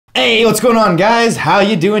Hey, what's going on, guys? How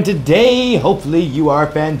you doing today? Hopefully you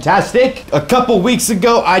are fantastic. A couple weeks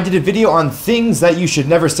ago, I did a video on things that you should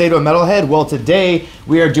never say to a metalhead. Well, today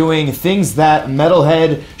we are doing things that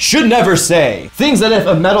metalhead should never say. Things that if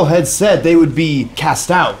a metalhead said, they would be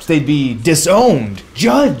cast out. They'd be disowned,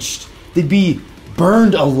 judged. They'd be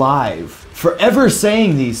burned alive. Forever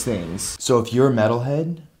saying these things. So if you're a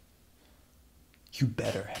metalhead, you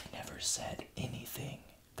better have never said anything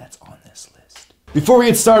that's on this list. Before we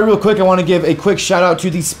get started real quick, I want to give a quick shout out to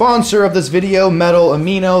the sponsor of this video, Metal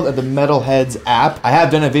Amino, the Metalheads app. I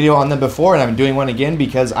have done a video on them before and I'm doing one again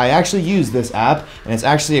because I actually use this app and it's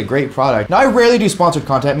actually a great product. Now I rarely do sponsored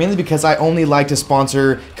content, mainly because I only like to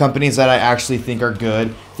sponsor companies that I actually think are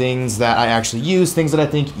good, things that I actually use, things that I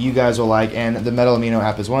think you guys will like, and the Metal Amino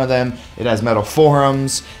app is one of them. It has metal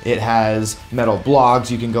forums, it has metal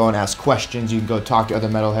blogs, you can go and ask questions, you can go talk to other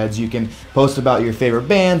metalheads, you can post about your favorite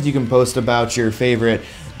bands, you can post about your favorite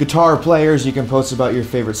guitar players, you can post about your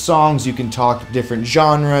favorite songs, you can talk different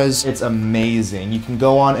genres. It's amazing. You can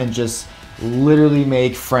go on and just literally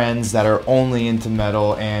make friends that are only into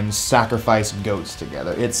metal and sacrifice goats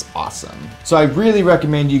together. It's awesome. So I really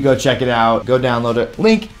recommend you go check it out. Go download it.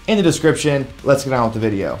 Link in the description. Let's get on with the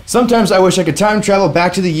video. Sometimes I wish I could time travel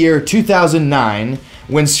back to the year 2009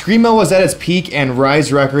 when Screamo was at its peak and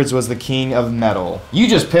Rise Records was the king of metal. You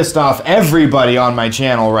just pissed off everybody on my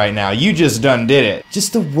channel right now. You just done did it.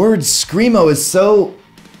 Just the word Screamo is so...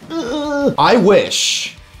 I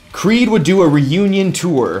wish Creed would do a reunion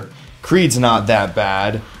tour. Creed's not that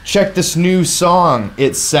bad. Check this new song.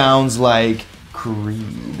 It sounds like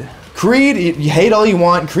Creed. Creed, you hate all you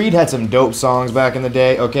want. Creed had some dope songs back in the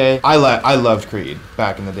day, okay? I loved Creed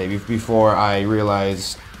back in the day before I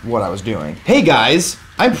realized what I was doing. Hey guys,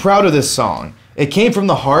 I'm proud of this song. It came from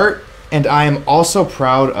the heart, and I am also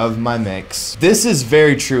proud of my mix. This is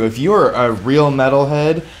very true. If you are a real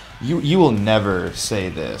metalhead, you will never say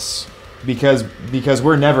this. Because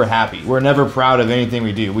we're never happy. We're never proud of anything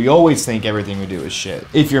we do. We always think everything we do is shit.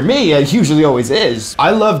 If you're me, it usually always is.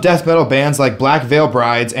 I love death metal bands like Black Veil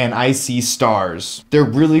Brides and I See Stars. They're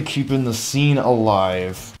really keeping the scene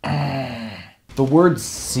alive. The word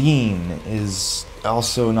scene is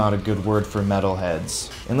also not a good word for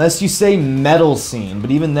metalheads. Unless you say metal scene,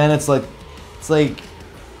 but even then it's just,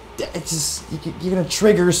 you're gonna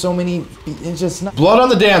trigger so many, it's just not. Blood on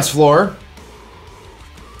the Dance Floor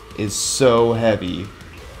is so heavy.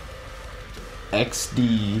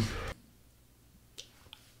 XD.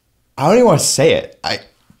 I don't even want to say it.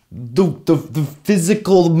 The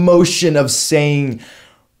physical motion of saying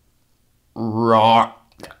raw.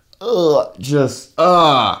 I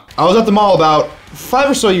was at the mall about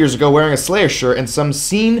 5 or so years ago wearing a Slayer shirt and some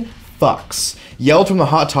scene fucks yelled from the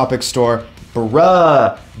Hot Topic store,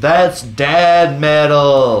 "Bruh, that's dad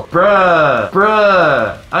metal.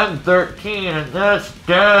 Bruh, I'm 13 and that's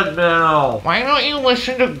dad metal. Why don't you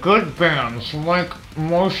listen to good bands like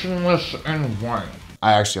Motionless in White?"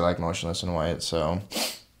 I actually like Motionless in White, so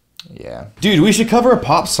yeah. Dude, we should cover a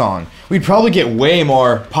pop song. We'd probably get way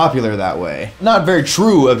more popular that way. Not very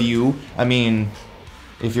true of you. I mean,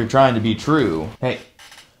 if you're trying to be true. Hey,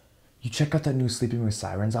 you check out that new Sleeping with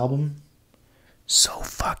Sirens album? So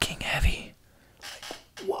fucking heavy.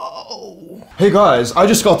 Whoa. Hey guys, I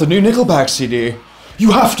just got the new Nickelback CD.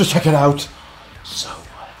 You have to check it out. So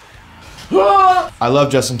what? I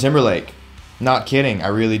love Justin Timberlake. Not kidding, I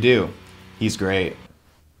really do. He's great.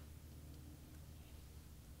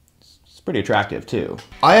 He's pretty attractive too.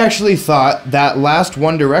 I actually thought that last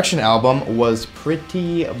One Direction album was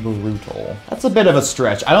pretty brutal. That's a bit of a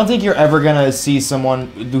stretch. I don't think you're ever gonna see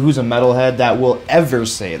someone who's a metalhead that will ever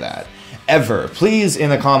say that. Ever. Please, in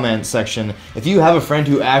the comment section, if you have a friend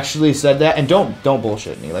who actually said that, and don't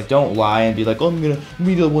bullshit me, like don't lie and be like, oh, I'm gonna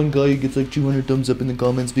be the one guy who gets like 200 thumbs up in the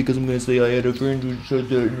comments because I'm gonna say I had a friend who said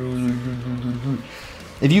that.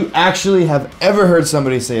 If you actually have ever heard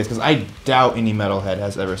somebody say this, because I doubt any metalhead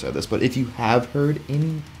has ever said this, but if you have heard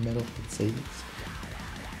any metalhead say this,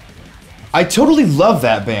 I totally love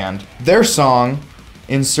that band. Their song,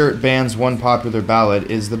 insert band's one popular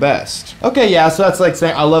ballad, is the best. Okay, yeah, so that's like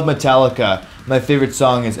saying I love Metallica. My favorite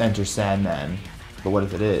song is Enter Sandman. But what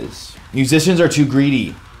if it is? Musicians are too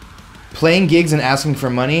greedy. Playing gigs and asking for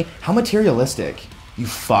money? How materialistic. You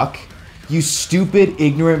fuck. You stupid,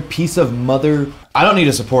 ignorant piece of mother... I don't need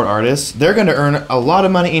to support artists. They're gonna earn a lot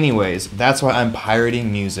of money anyways. That's why I'm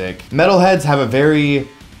pirating music. Metalheads have a very...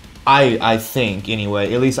 I think,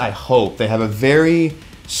 anyway, at least I hope, they have a very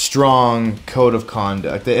strong code of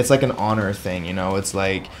conduct. It's like an honor thing, you know? It's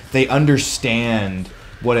like they understand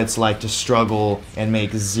what it's like to struggle and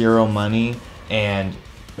make zero money and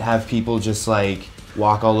have people just like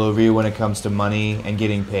walk all over you when it comes to money and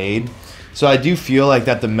getting paid. So I do feel like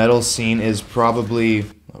that the metal scene is probably...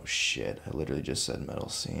 Oh shit, I literally just said metal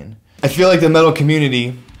scene. I feel like the metal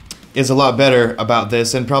community is a lot better about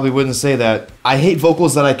this and probably wouldn't say that. I hate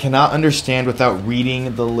vocals that I cannot understand without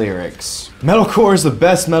reading the lyrics. Metalcore is the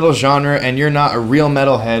best metal genre and you're not a real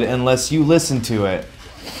metalhead unless you listen to it.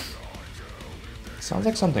 Sounds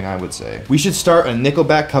like something I would say. We should start a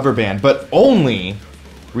Nickelback cover band, but only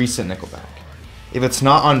recent Nickelback. If it's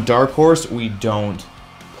not on Dark Horse, we don't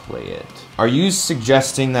play it. Are you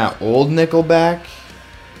suggesting that old Nickelback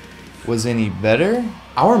was any better?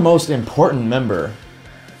 Our most important member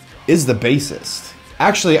is the bassist.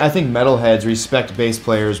 Actually, I think metalheads respect bass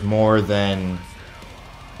players more than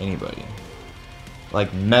anybody.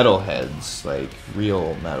 Like metalheads, like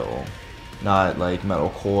real metal. Not like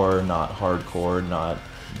metalcore, not hardcore, not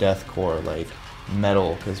deathcore, like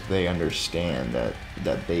metal, because they understand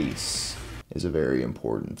that bass is a very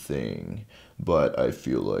important thing. But I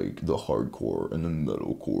feel like the hardcore and the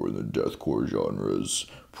metalcore and the deathcore genres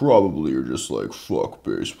probably are just like, fuck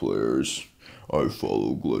bass players. I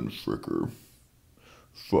follow Glenn Fricker.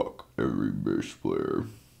 Fuck every bass player.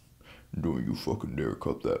 Don't you fucking dare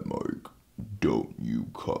cut that mic. Don't you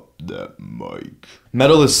cut that mic.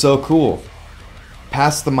 Metal is so cool.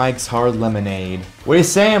 Pass the mic's hard lemonade. What are you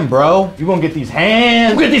saying, bro? You won't get these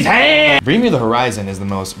hands. Get these hands. Bring Me the Horizon is the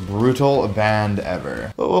most brutal band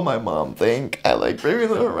ever. What will my mom think? I like Bring Me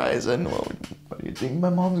the Horizon. What do you think my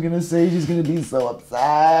mom's gonna say? She's gonna be so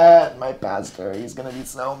upset. My pastor, he's gonna be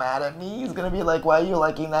so mad at me. He's gonna be like, why are you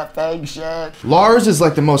liking that fag shit? Lars is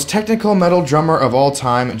like the most technical metal drummer of all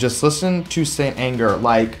time. Just listen to Saint Anger.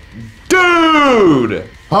 Like, dude!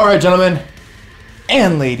 Alright, gentlemen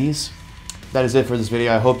and ladies. That is it for this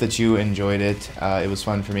video. I hope that you enjoyed it. It was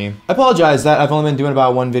fun for me. I apologize that I've only been doing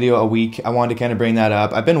about one video a week. I wanted to kind of bring that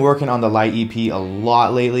up. I've been working on the Light EP a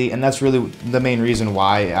lot lately, and that's really the main reason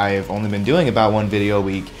why I've only been doing about one video a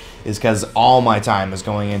week, is because all my time is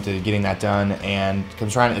going into getting that done, and I'm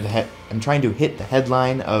trying to hit the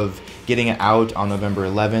headline of getting it out on November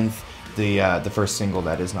 11th. The first single,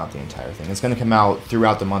 that is not the entire thing. It's going to come out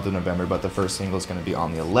throughout the month of November, but the first single is going to be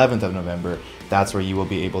on the 11th of November. That's where you will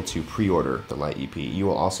be able to pre-order the Light EP. You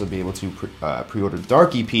will also be able to pre-order the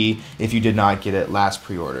Dark EP if you did not get it last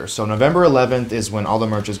pre-order. So November 11th is when all the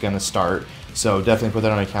merch is going to start. So definitely put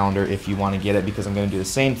that on your calendar if you want to get it, because I'm going to do the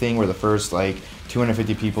same thing where the first like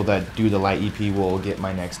 250 people that do the Light EP will get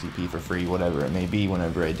my next EP for free, whatever it may be,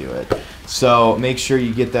 whenever I do it. So make sure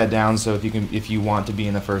you get that down, so if you want to be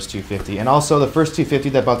in the first 250. And also the first 250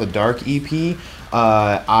 that bought the Dark EP,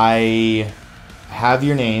 I have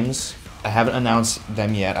your names. I haven't announced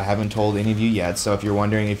them yet. I haven't told any of you yet. So if you're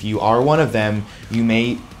wondering if you are one of them, you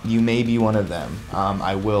may be one of them.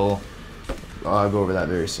 I'll go over that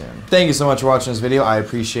very soon. Thank you so much for watching this video. I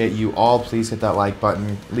appreciate you all. Please hit that like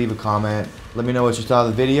button, leave a comment, let me know what you thought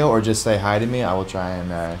of the video, or just say hi to me. I will try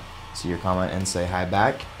and see your comment and say hi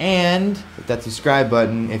back. And hit that subscribe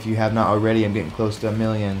button if you have not already. I'm getting close to 1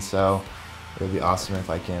 million, so it would be awesome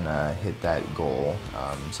if I can hit that goal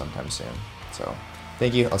sometime soon. So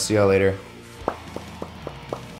thank you. I'll see y'all later.